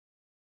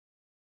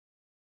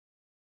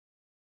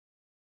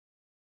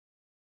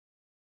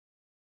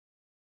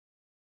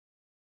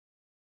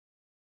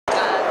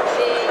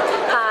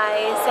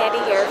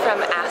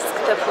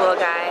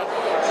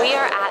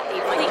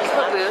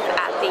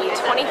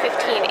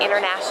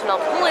International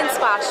Pool and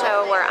Spa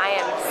Show, where I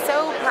am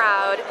so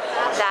proud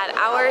that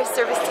our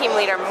service team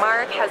leader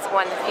Mark has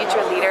won the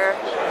Future Leader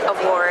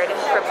Award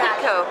for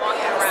Pleatco.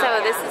 So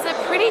this is a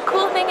pretty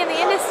cool thing in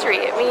the industry.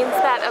 It means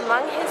that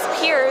among his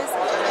peers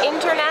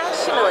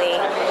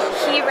internationally,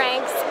 he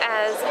ranks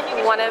as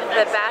one of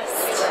the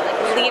best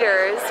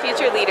leaders,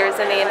 future leaders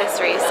in the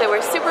industry. So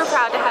we're super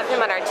proud to have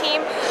him on our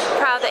team,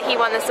 proud that he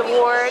won this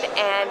award,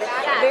 and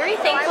very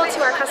thankful to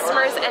our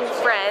customers and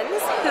friends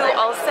who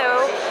also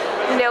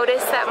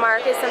noticed that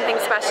Mark is something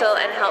special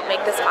and helped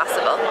make this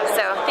possible.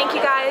 So thank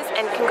you guys,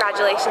 and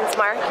congratulations,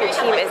 Mark. Your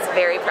team is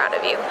very proud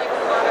of you.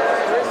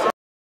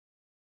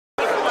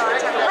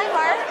 Hi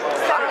Mark,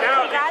 so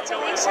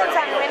congratulations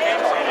on winning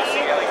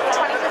the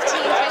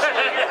 2015 Future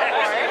Leader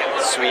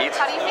Award. Sweet.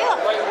 How do you feel?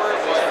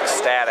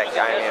 Ecstatic.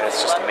 I mean,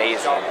 it's just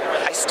amazing.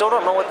 I still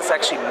don't know what this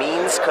actually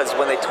means, because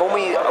when they told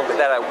me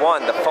that I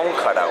won, the phone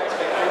cut out.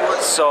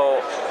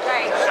 So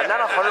I'm not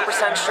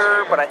 100%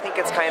 sure, but I think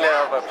it's kind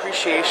of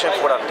appreciation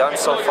for what I've done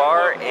so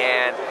far,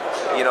 and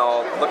you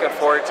know, looking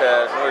forward to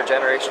a newer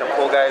generation of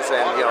pool guys,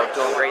 and you know,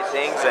 doing great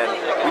things. And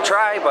we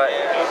try, but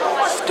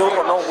still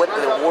don't know what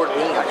the award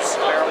means.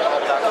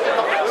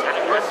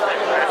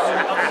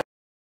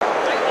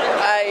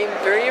 I'm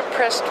very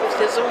impressed with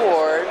his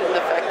award and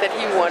the fact that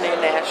he won a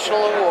national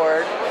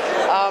award.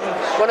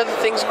 One of the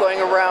things going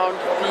around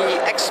the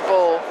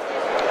expo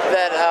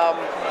that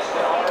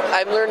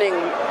I'm learning,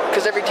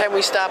 because every time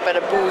we stop at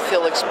a booth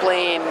he'll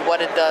explain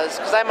what it does,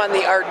 because I'm on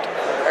the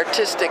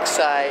artistic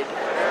side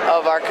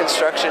of our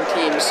construction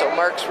team, so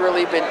Mark's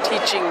really been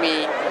teaching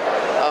me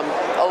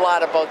a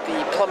lot about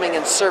the plumbing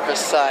and service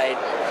side.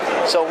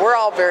 So we're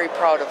all very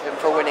proud of him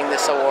for winning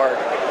this award.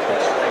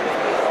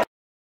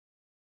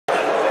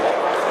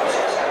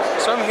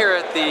 So I'm here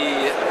at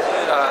the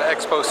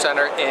Expo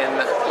Center in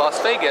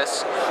Las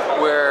Vegas,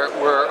 where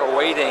we're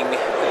awaiting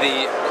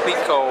the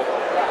Pleatco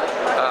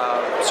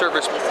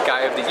Service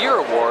Guy of the Year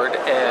Award,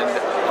 and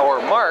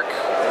our Mark,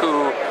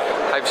 who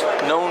I've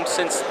known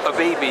since a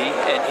baby,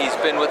 and he's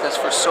been with us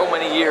for so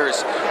many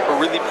years.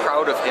 We're really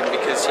proud of him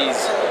because he's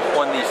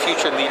won the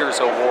Future Leaders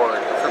Award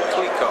for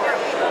Pleatco.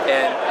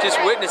 And just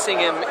witnessing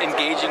him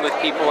engaging with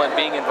people and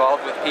being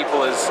involved with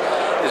people is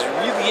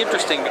really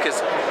interesting,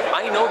 because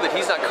I know that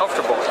he's not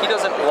comfortable. He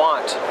doesn't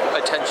want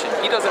attention.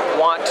 He doesn't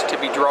want to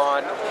be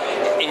drawn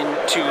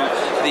into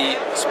the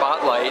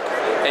spotlight,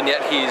 and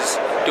yet he's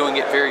doing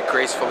it very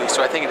gracefully.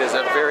 So I think it is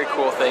a very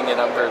cool thing, and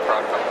I'm very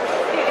proud of him.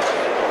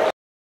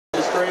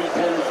 This great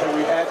attendance that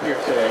we had here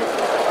today.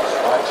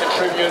 It's a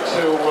tribute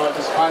to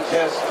this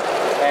contest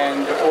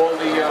and all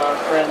the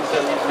friends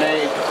that we've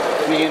made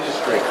in the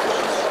industry.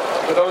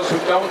 For those who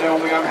don't know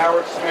me, I'm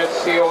Howard Smith,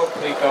 CEO of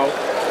Pleatco,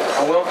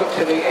 and welcome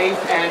to the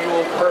 8th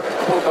annual Perfect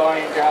Pool Guy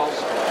and Gals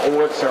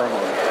Award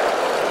Ceremony.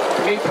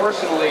 To me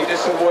personally,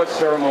 this award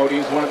ceremony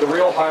is one of the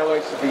real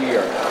highlights of the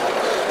year.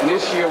 And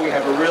this year we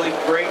have a really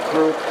great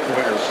group of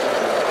winners.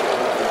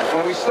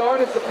 When we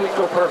started the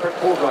Pleatco Perfect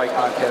Pool Guy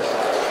contest,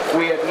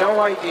 we had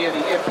no idea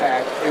the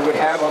impact it would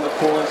have on the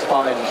pool and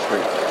spa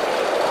industry.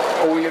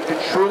 But we have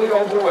been truly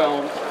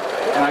overwhelmed,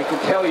 and I can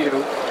tell you,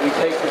 we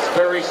take this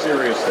very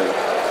seriously.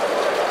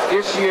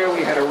 This year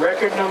we had a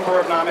record number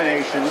of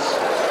nominations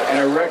and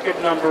a record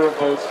number of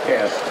votes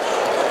cast.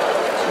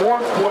 More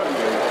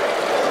importantly,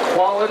 the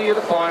quality of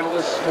the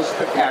finalists was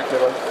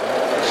spectacular,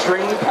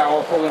 extremely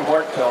powerful and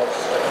heartfelt,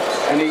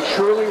 and they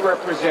truly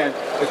represent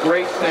the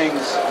great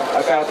things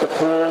about the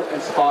pool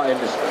and spa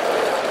industry.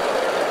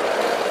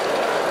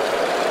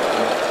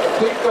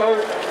 The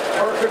Pleatco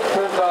Perfect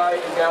Pool Guy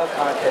and Gal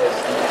contest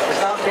is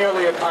not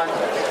merely a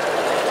contest.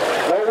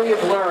 What we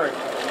have learned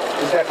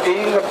is that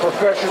being a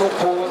professional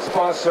pool and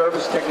spa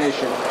service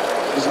technician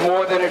is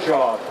more than a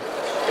job.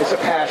 It's a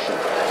passion.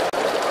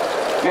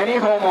 Many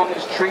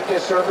homeowners treat their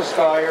service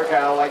guy or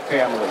gal like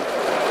family.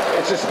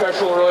 It's a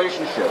special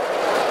relationship.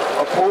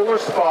 A pool or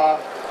spa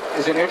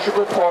is an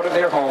integral part of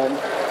their home,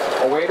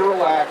 a way to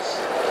relax,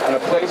 and a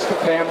place for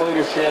family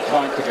to share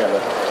time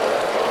together.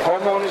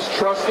 Homeowners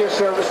trust their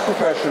service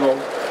professional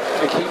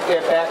to keep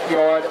their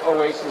backyard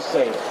oasis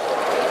safe.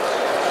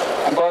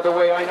 And by the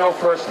way, I know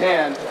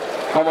firsthand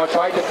how much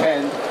I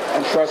depend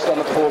and trust on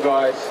the pool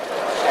guys,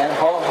 and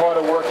how hard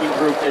a working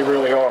group they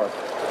really are.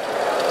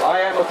 I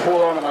am a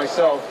pool owner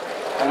myself,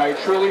 and I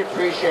truly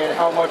appreciate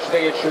how much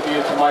they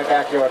attribute to my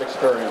backyard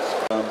experience.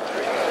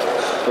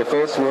 The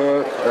first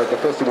award we're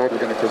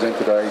going to present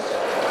today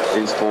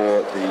is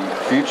for the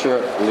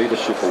Future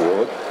Leadership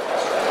Award,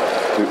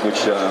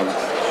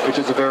 which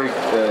is a very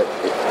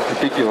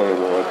particular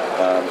award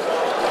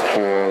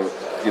for,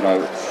 you know,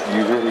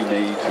 you really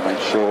need to make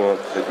sure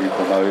that you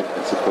promote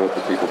and support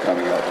the people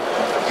coming up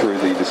through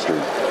the industry.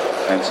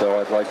 And so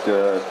I'd like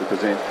to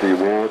present the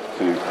award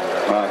to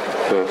Mark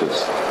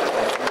Curtis.